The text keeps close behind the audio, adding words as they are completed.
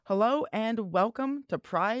Hello and welcome to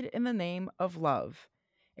Pride in the Name of Love,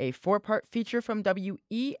 a four-part feature from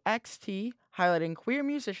WEXT highlighting queer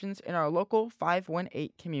musicians in our local 518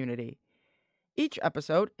 community. Each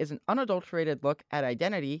episode is an unadulterated look at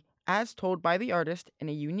identity as told by the artist in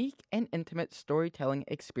a unique and intimate storytelling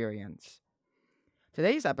experience.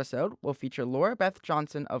 Today's episode will feature Laura Beth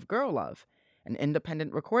Johnson of Girl Love, an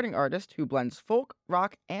independent recording artist who blends folk,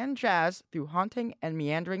 rock, and jazz through haunting and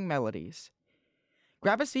meandering melodies.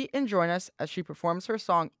 Grab a seat and join us as she performs her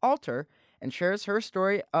song Altar and shares her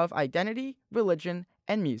story of identity, religion,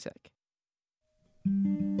 and music.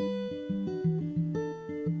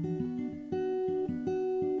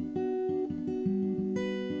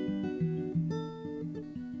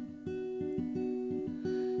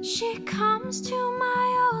 She comes to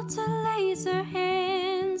my altar, lays her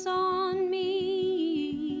hands on me.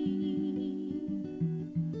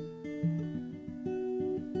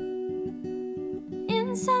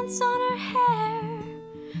 Incense on her hair,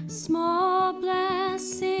 small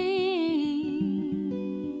blessings.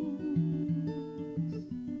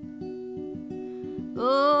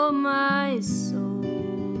 Oh, my soul.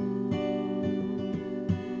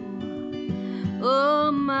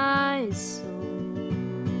 Oh, my soul.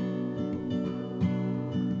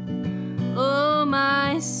 Oh,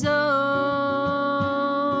 my soul.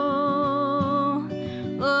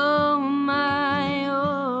 Oh, my oh.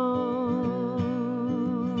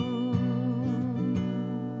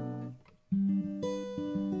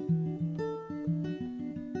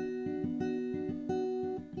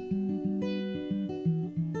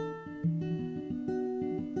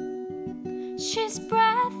 She's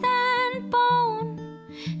breath and bone,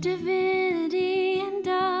 divinity and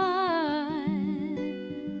dust.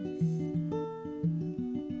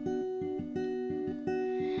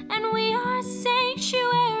 And we are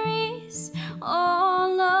sanctuaries,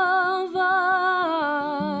 all of us.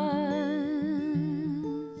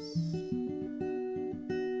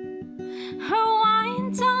 Her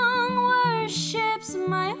wine tongue worships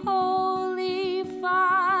my holy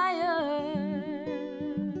fire.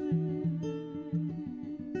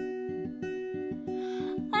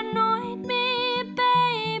 Anoint me,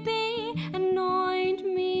 baby, anoint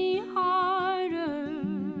me harder.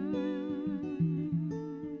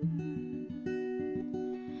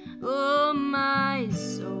 Oh, my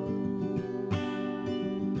soul.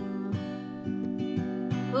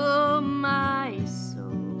 Oh, my soul.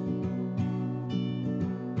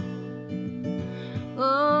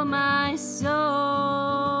 Oh, my soul.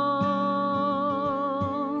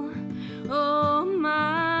 Oh,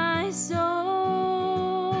 my soul.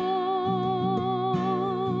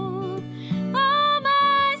 Oh,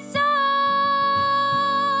 my soul.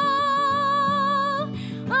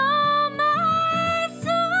 Oh, my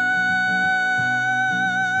soul.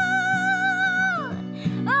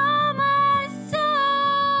 Oh, my soul.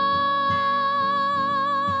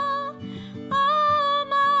 Oh,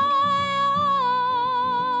 my oh.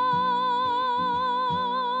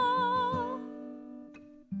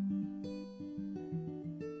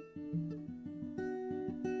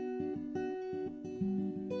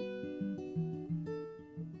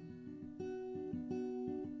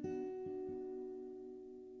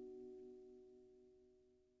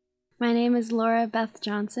 My name is Laura Beth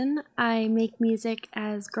Johnson. I make music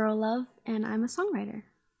as Girl Love, and I'm a songwriter.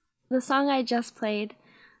 The song I just played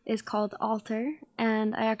is called Altar,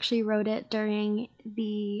 and I actually wrote it during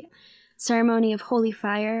the ceremony of Holy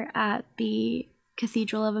Fire at the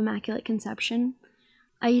Cathedral of Immaculate Conception.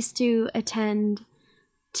 I used to attend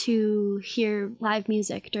to hear live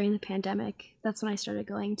music during the pandemic. That's when I started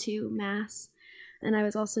going to Mass, and I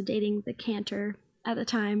was also dating the cantor at the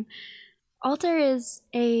time. Altar is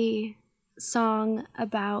a song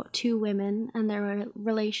about two women and their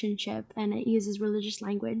relationship, and it uses religious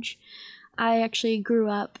language. I actually grew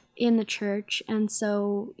up in the church, and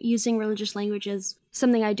so using religious language is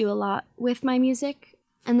something I do a lot with my music,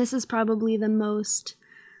 and this is probably the most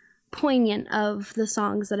poignant of the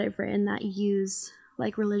songs that I've written that use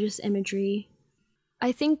like religious imagery.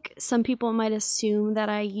 I think some people might assume that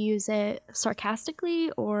I use it sarcastically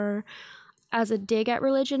or as a dig at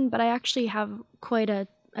religion, but I actually have quite a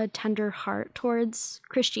tender heart towards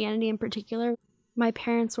Christianity in particular. My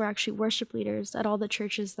parents were actually worship leaders at all the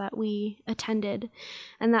churches that we attended,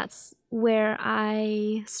 and that's where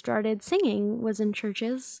I started singing, was in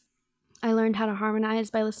churches. I learned how to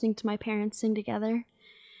harmonize by listening to my parents sing together,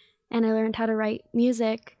 and I learned how to write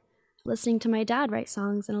music listening to my dad write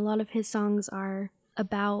songs, and a lot of his songs are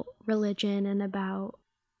about religion and about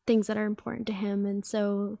things that are important to him, and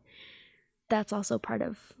so that's also part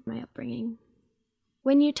of my upbringing.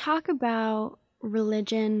 When you talk about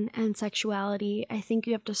religion and sexuality, I think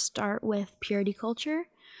you have to start with purity culture,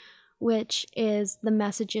 which is the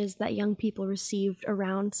messages that young people received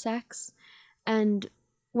around sex. And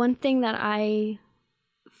one thing that I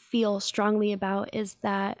feel strongly about is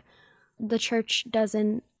that the church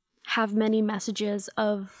doesn't have many messages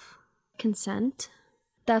of consent.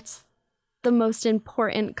 That's the most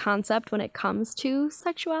important concept when it comes to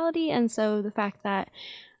sexuality. And so the fact that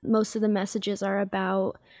most of the messages are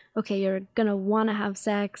about, okay, you're gonna want to have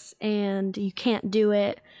sex and you can't do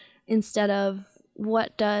it, instead of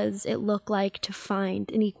what does it look like to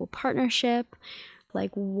find an equal partnership,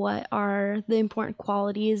 like what are the important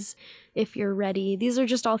qualities if you're ready. These are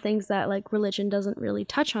just all things that like religion doesn't really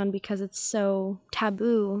touch on because it's so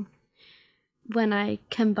taboo. When I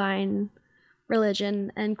combine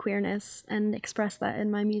religion and queerness and express that in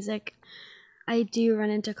my music, I do run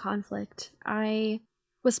into conflict. I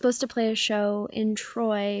was supposed to play a show in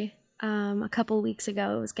Troy a couple weeks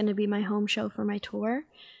ago. It was going to be my home show for my tour,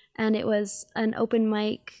 and it was an open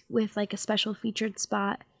mic with like a special featured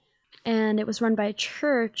spot, and it was run by a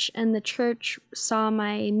church, and the church saw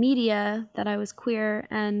my media that I was queer,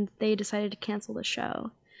 and they decided to cancel the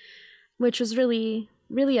show, which was really,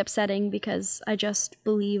 really upsetting because I just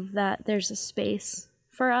believe that there's a space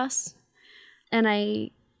for us, and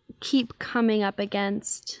I keep coming up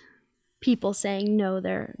against people saying, no,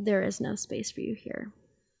 there is no space for you here.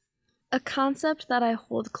 A concept that I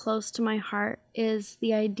hold close to my heart is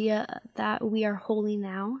the idea that we are holy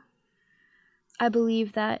now. I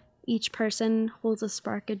believe that each person holds a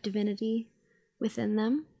spark of divinity within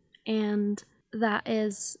them, and that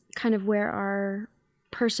is kind of where our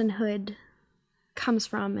personhood comes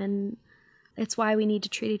from, and it's why we need to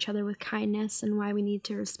treat each other with kindness and why we need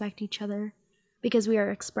to respect each other, because we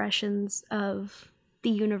are expressions of the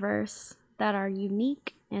universe that are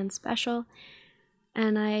unique and special.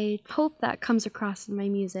 And I hope that comes across in my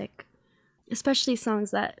music, especially songs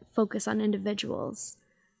that focus on individuals,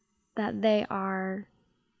 that they are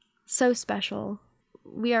so special.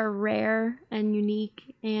 We are rare and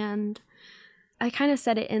unique, and I kind of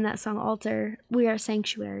said it in that song Altar, we are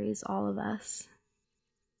sanctuaries, all of us.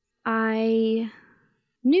 I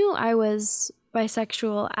knew I was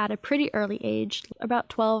bisexual at a pretty early age. About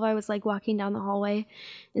 12, I was like walking down the hallway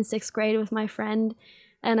in 6th grade with my friend,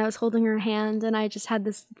 and I was holding her hand, and I just had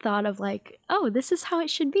this thought of like, oh, this is how it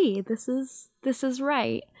should be. This is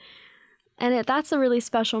right. And that's a really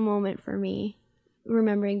special moment for me,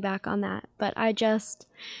 remembering back on that. But I just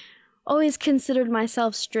always considered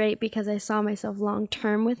myself straight because I saw myself long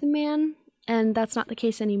term with a man, and that's not the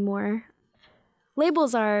case anymore.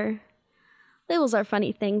 Labels are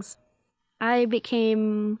funny things. I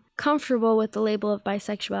became comfortable with the label of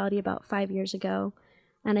bisexuality about 5 years ago,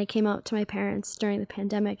 and I came out to my parents during the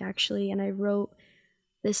pandemic, actually, and I wrote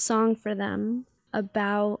this song for them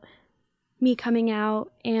about me coming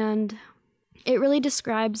out, and it really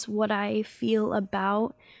describes what I feel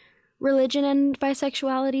about religion and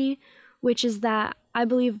bisexuality, which is that I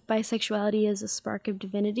believe bisexuality is a spark of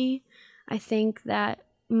divinity. I think that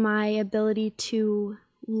my ability to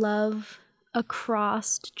love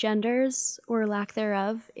across genders or lack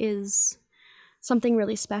thereof is something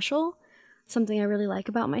really special, something I really like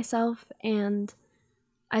about myself, and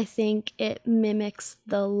I think it mimics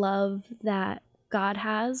the love that God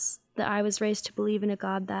has, that I was raised to believe in a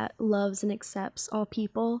God that loves and accepts all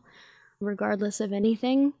people, regardless of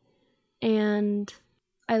anything, and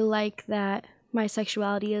I like that my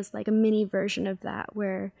sexuality is like a mini version of that,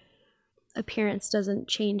 where appearance doesn't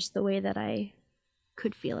change the way that I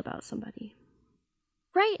could feel about somebody.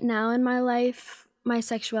 Right now in my life, my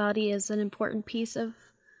sexuality is an important piece of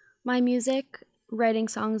my music. Writing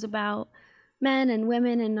songs about men and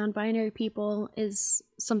women and non-binary people is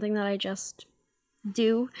something that I just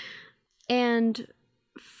do. And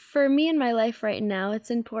for me in my life right now,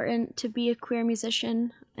 it's important to be a queer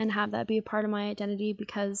musician and have that be a part of my identity,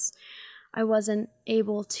 because I wasn't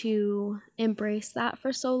able to embrace that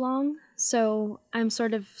for so long. So I'm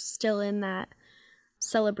sort of still in that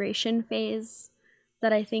celebration phase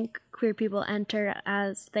that I think queer people enter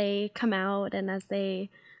as they come out and as they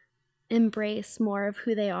embrace more of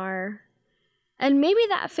who they are. And maybe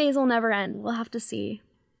that phase will never end. We'll have to see.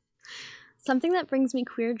 Something that brings me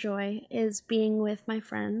queer joy is being with my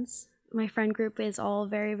friends. My friend group is all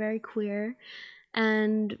very, very queer,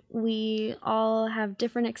 and we all have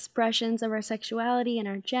different expressions of our sexuality and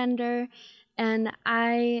our gender, and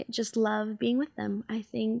I just love being with them. I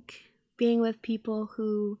think being with people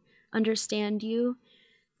who understand you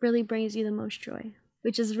really brings you the most joy,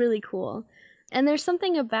 which is really cool. And there's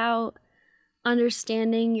something about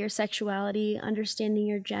understanding your sexuality, understanding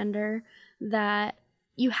your gender, that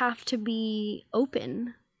you have to be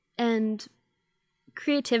open, and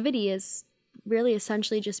creativity is really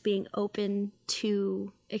essentially just being open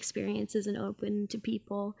to experiences and open to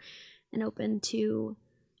people and open to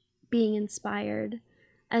being inspired.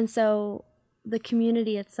 And so the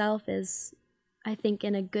community itself is, I think,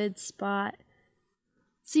 in a good spot.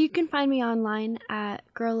 So you can find me online at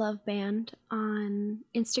Girl Love Band on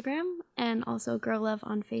Instagram and also Girl Love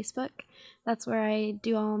on Facebook. That's where I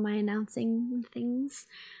do all my announcing and things.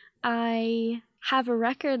 I have a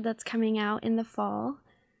record that's coming out in the fall,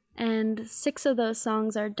 and 6 of those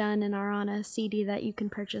songs are done and are on a CD that you can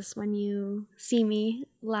purchase when you see me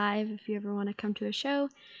live if you ever want to come to a show.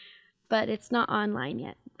 But it's not online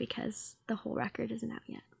yet because the whole record isn't out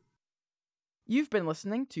yet. You've been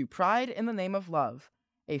listening to Pride in the Name of Love,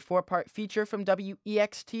 a 4-part feature from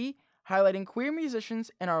WEXT highlighting queer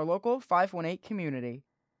musicians in our local 518 community.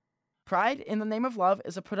 Pride in the Name of Love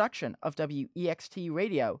is a production of WEXT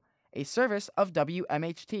Radio, a service of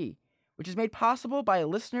WMHT, which is made possible by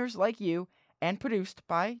listeners like you and produced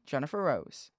by Jennifer Rose.